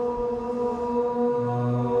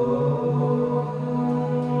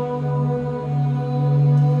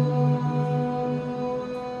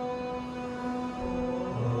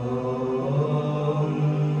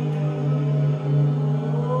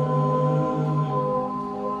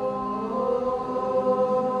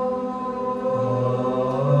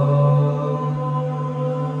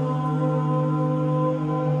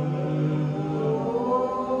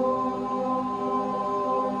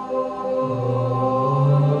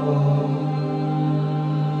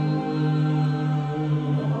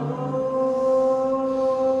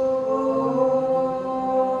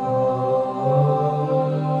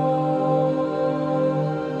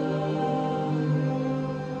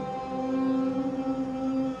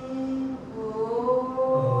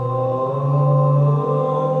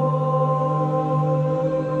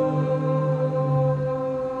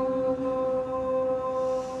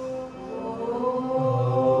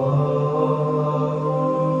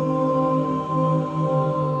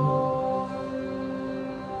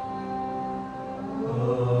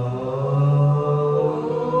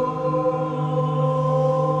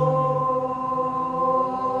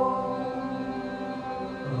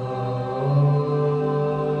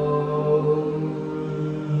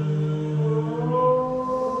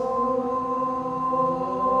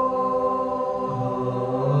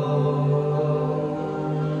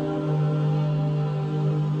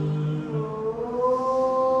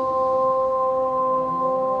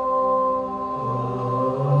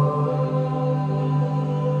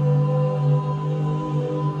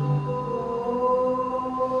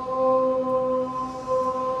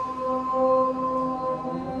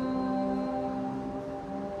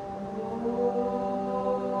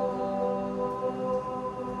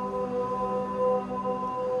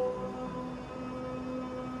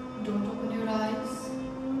 Don't open your eyes.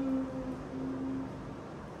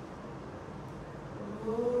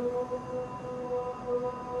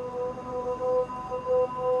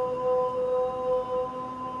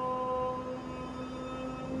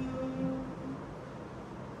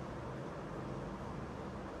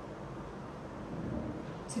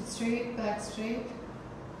 Sit straight, back straight.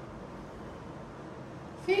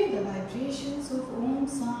 Feel the vibrations of Om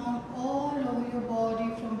sound all over your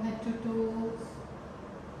body from head to toes.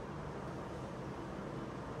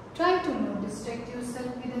 Try to not distract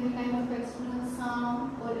yourself with any kind of external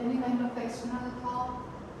sound or any kind of external thought.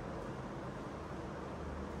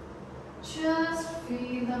 Just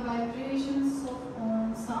feel the vibrations of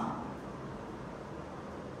Om sound.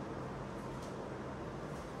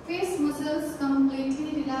 Face muscles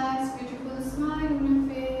completely relaxed, beautiful smile on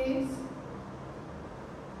your face.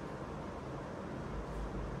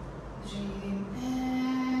 Breathe in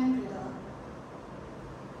and breathe out.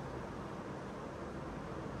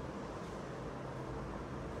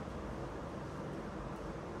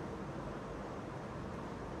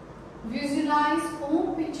 Visualize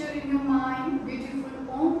Om picture in your mind, beautiful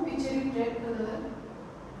Om picture in red color.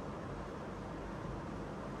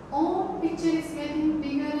 Om picture is getting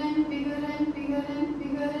bigger and bigger and bigger and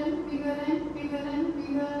bigger and bigger and bigger and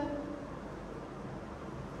bigger.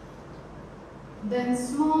 Then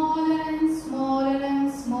smaller and smaller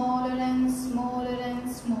and smaller and smaller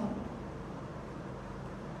and smaller.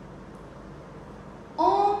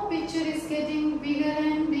 Om picture is getting bigger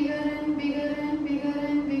and bigger and bigger and bigger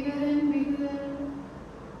and bigger and bigger.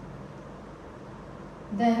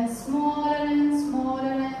 Then smaller and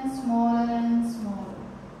smaller and smaller and smaller.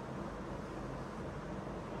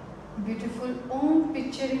 Beautiful Om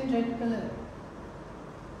picture in red color.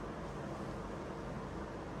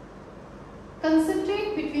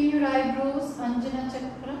 Concentrate between your eyebrows, Anjana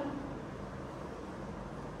Chakra.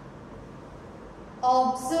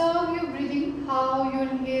 Observe your breathing, how you are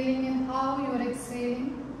inhaling and how you are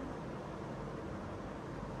exhaling.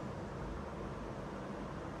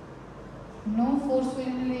 No forceful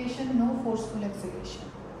inhalation, no forceful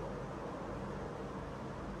exhalation.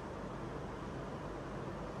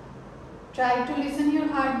 Try to listen your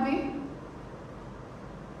heartbeat.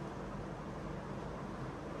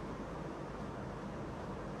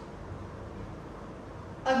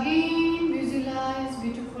 Again visualize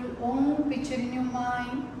beautiful Om picture in your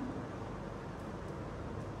mind.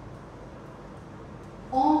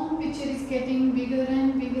 Om picture is getting bigger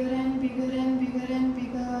and bigger and bigger and bigger and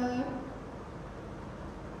bigger.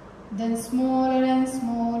 Then smaller and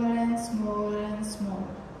smaller and smaller and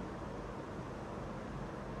smaller.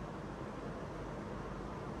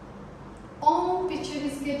 Om picture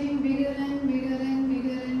is getting bigger and bigger and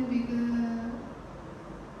bigger and bigger.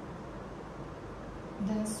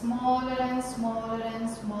 Then smaller and smaller and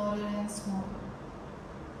smaller and smaller.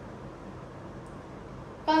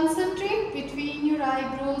 Concentrate between your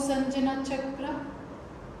eyebrows, Anjana Chakra.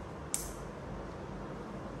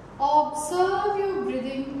 Observe your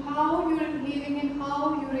breathing, how you're inhaling and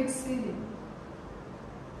how you're exhaling.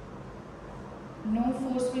 No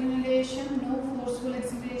forceful inhalation, no forceful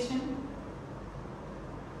exhalation.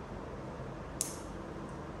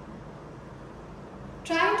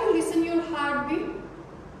 Try to listen your heartbeat.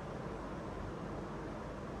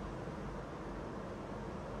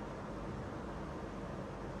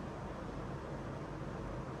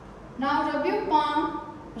 Now rub your palm,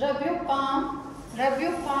 rub your palm, rub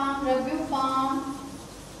your palm, rub your palm.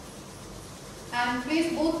 And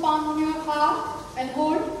place both palms on your heart and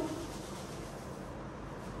hold.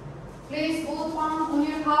 Place both palms on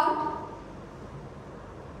your heart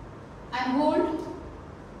and hold.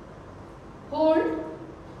 Hold.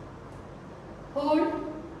 Hold.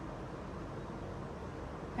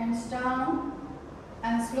 Hands down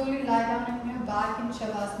and slowly lie down on your back in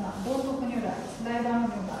Shavasana. Don't open your eyes. Lie down on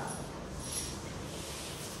your back.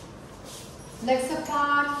 Legs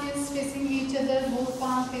apart, heels facing each other, both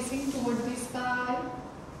palms facing towards the sky.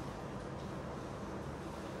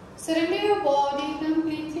 Surrender your body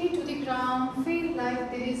completely to the ground. Feel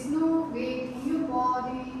like there is no weight in your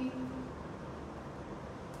body.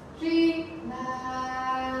 Relax.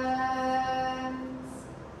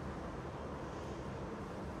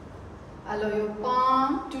 Allow your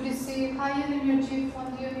palm to receive higher energy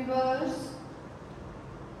from the universe.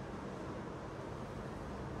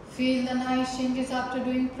 Feel the nice changes after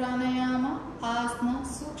doing pranayama, asana,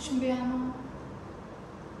 sukshma vyayama.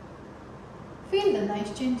 Feel the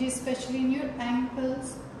nice changes especially in your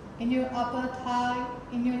ankles, in your upper thigh,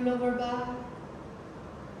 in your lower back.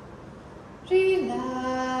 Relax.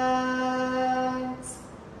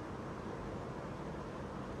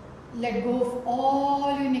 Let go of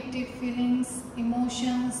all your negative feelings,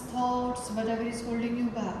 emotions, thoughts, whatever is holding you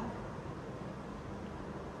back.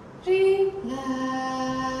 Relax.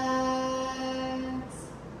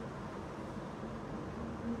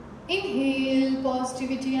 Inhale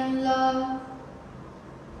positivity and love.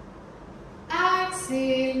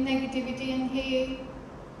 Exhale negativity and hate.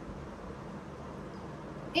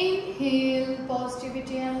 Inhale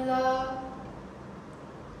positivity and love.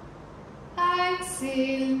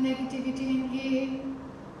 Exhale negativity and hate.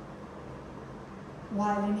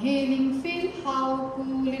 While inhaling, feel how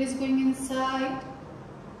cool it is going inside.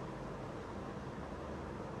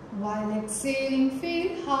 While exhaling, feel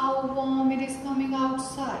how warm it is coming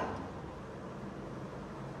outside.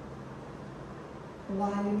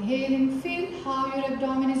 While inhaling, feel how your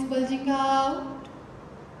abdomen is bulging out.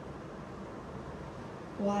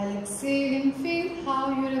 While exhaling, feel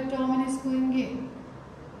how your abdomen is going in.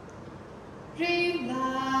 Relax.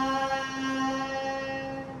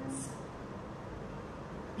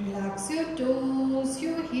 Relax your toes,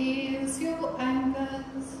 your heels, your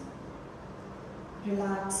ankles.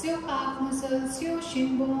 Relax your calf muscles, your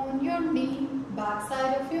shin bone, your knee, back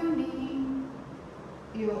side of your knee,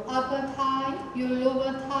 your upper thigh, your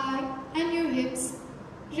lower thigh, and your hips.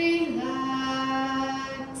 Relax.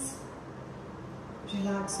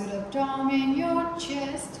 Relax your abdomen, your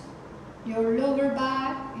chest, your lower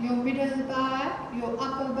back, your middle back, your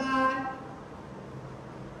upper back.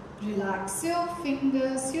 Relax your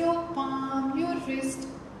fingers, your palm, your wrist,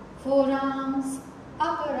 forearms,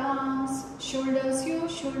 upper arms, shoulders, your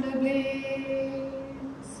shoulder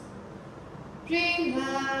blades.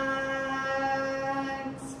 Relax.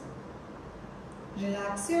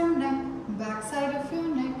 Relax your neck, back side of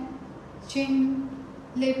your neck, chin,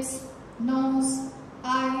 lips, nose,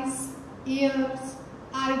 eyes, ears,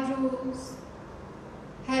 eyebrows,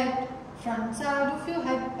 head, front side of your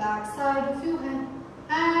head, back side of your head,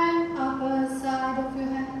 and upper side of your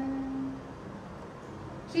head.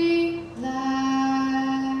 Relax.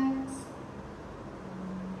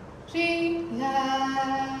 Relax.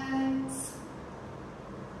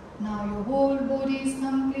 Now your whole body is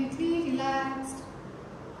completely relaxed.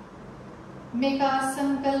 Make a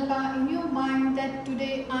sankalpa in your mind that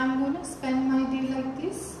today I am going to spend my day like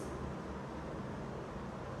this.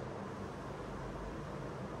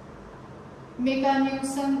 Make a new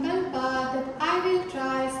sankalpa that I will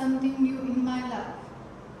try something new in my life.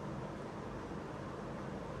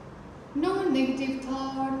 No negative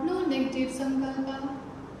thought, no negative sankalpa.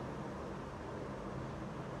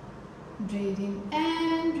 Breathe in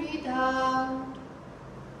and breathe out.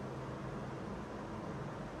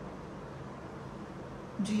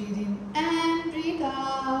 Breathe in and breathe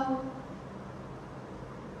out.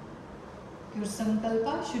 Your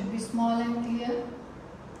sankalpa should be small and clear.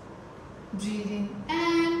 Breathe in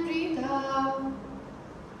and breathe out.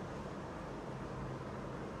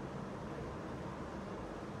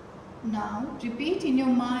 Now repeat in your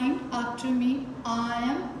mind after me. I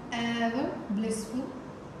am ever blissful.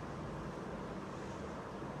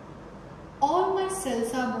 All my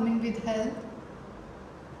cells are booming with health.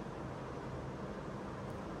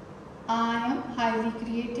 I am highly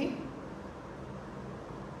creative.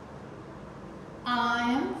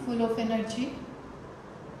 I am full of energy.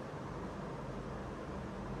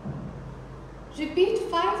 Repeat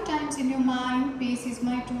 5 times in your mind. Peace is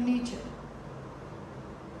my true nature.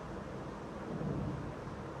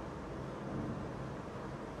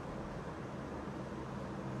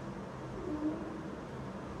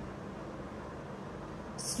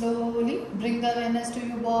 Slowly bring the awareness to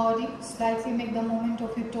your body. Slightly make the movement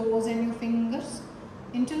of your toes and your fingers.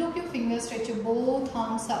 Interlock your fingers. Stretch your both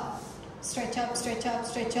arms up. Stretch up, stretch up,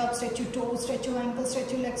 stretch up. Stretch your toes, stretch your ankles,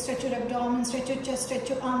 stretch your legs, stretch your abdomen, stretch your chest, stretch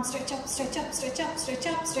your arms. Stretch up, stretch up, stretch up, stretch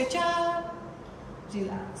up, stretch up.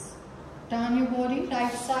 Relax. Turn your body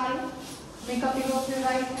right side. Make a figure of your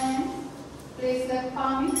right hand. Place left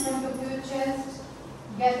palm in front of your chest.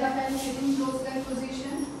 Get the hand sitting close leg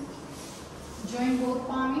position. Join both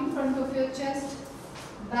palm in front of your chest.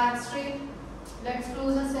 Back straight. Let's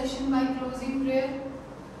close the session by closing prayer.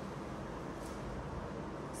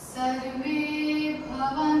 Sarve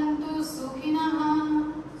bhavantu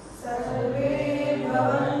sukhinah. Sarve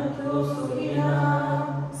bhavantu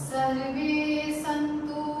sukhinah. Sarve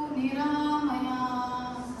santu niramaya.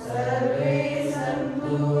 Sarve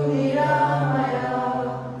santu niramaya.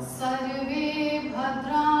 Sarve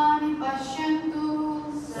bhadrani pashyantu.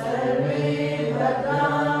 Sarve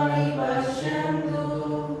bhadrani pashyantu.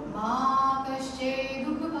 Ma kaschid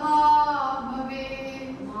dukha bhave.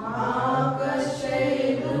 Ma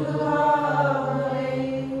kaschid dukha bhave.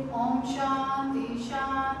 Om Shanti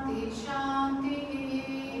Shanti Shanti.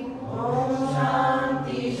 Om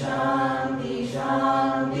Shanti Shanti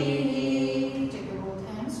Shanti. Take your both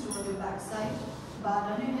hands toward your backside. Bow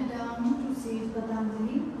down your head down. To save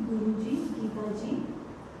Patanjali, Guruji, Gita ji.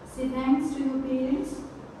 Say thanks to your parents,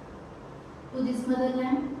 to this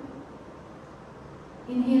motherland.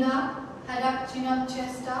 Inhale up, head up, chin up,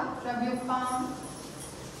 chest up. Rub your palm,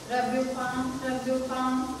 rub your palm, rub your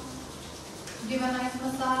palm. Give a nice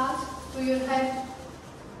massage to your head,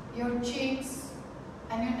 your cheeks,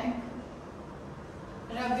 and your neck.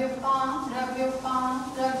 Rub your palm, rub your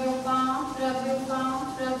palm, rub your palm, rub your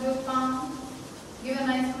palm, rub your palm. Give a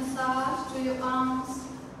nice massage to your arms,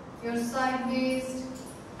 your side waist,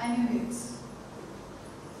 and your hips.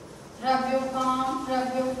 Rub your palm,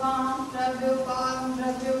 rub your palm, rub your palm,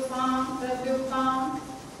 rub your palm, rub your palm.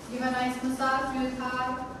 Give a nice massage to your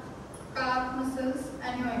thigh, calf muscles,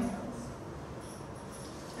 and your ankles.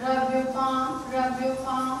 Rub your palm, rub your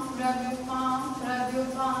palm, rub your palm, rub your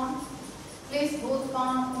palm. Place both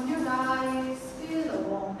palms on your eyes. Feel the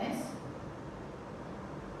warmness.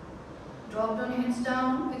 Drop down your hands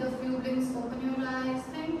down with a few blinks. Open your eyes.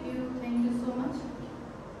 Thank you.